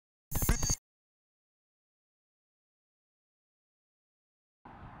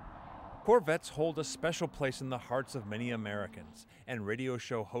Corvettes hold a special place in the hearts of many Americans, and radio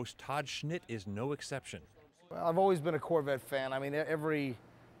show host Todd is no exception. Well, I've always been a Corvette fan. I mean, every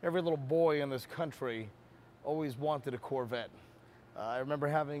little boy in this country always wanted a Corvette. I remember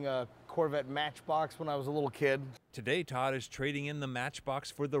having a Corvette Matchbox when I was a little kid. Today, Todd is trading in the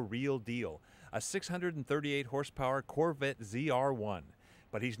Matchbox for the real deal, a 638 horsepower Corvette ZR1.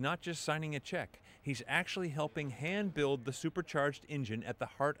 But he's not just signing a check, he's actually helping hand build the supercharged engine at the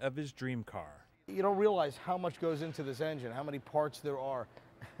heart of his dream car. You don't realize how much goes into this engine, how many parts there are,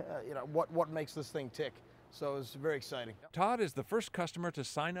 what makes this thing tick. So it's very exciting. Todd is the first customer to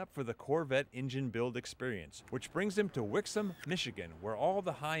sign up for the Corvette engine build experience, which brings him to Wixom, Michigan, where all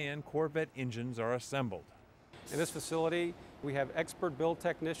the high-end Corvette engines are assembled. In this facility, we have expert build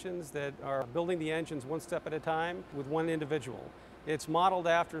technicians that are building the engines one step at a time with one individual. It's modeled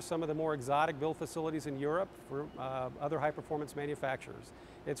after some of the more exotic build facilities in Europe for other high-performance manufacturers.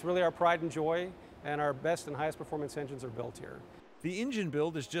 It's really our pride and joy, and our best and highest performance engines are built here. The engine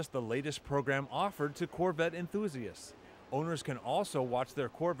build is just the latest program offered to Corvette enthusiasts. Owners can also watch their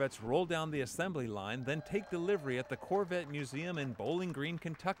Corvettes roll down the assembly line, then take delivery at the Corvette Museum in Bowling Green,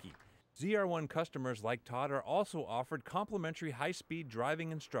 Kentucky. ZR1 customers like Todd are also offered complimentary high-speed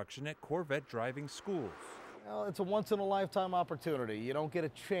driving instruction at Corvette driving schools. Well, it's a once-in-a-lifetime opportunity. You don't get a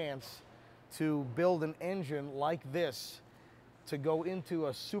chance to build an engine like this to go into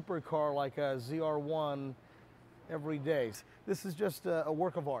a supercar like a ZR1 every day. This is just a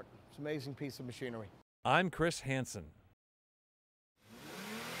work of art. It's an amazing piece of machinery. I'm Chris Hansen.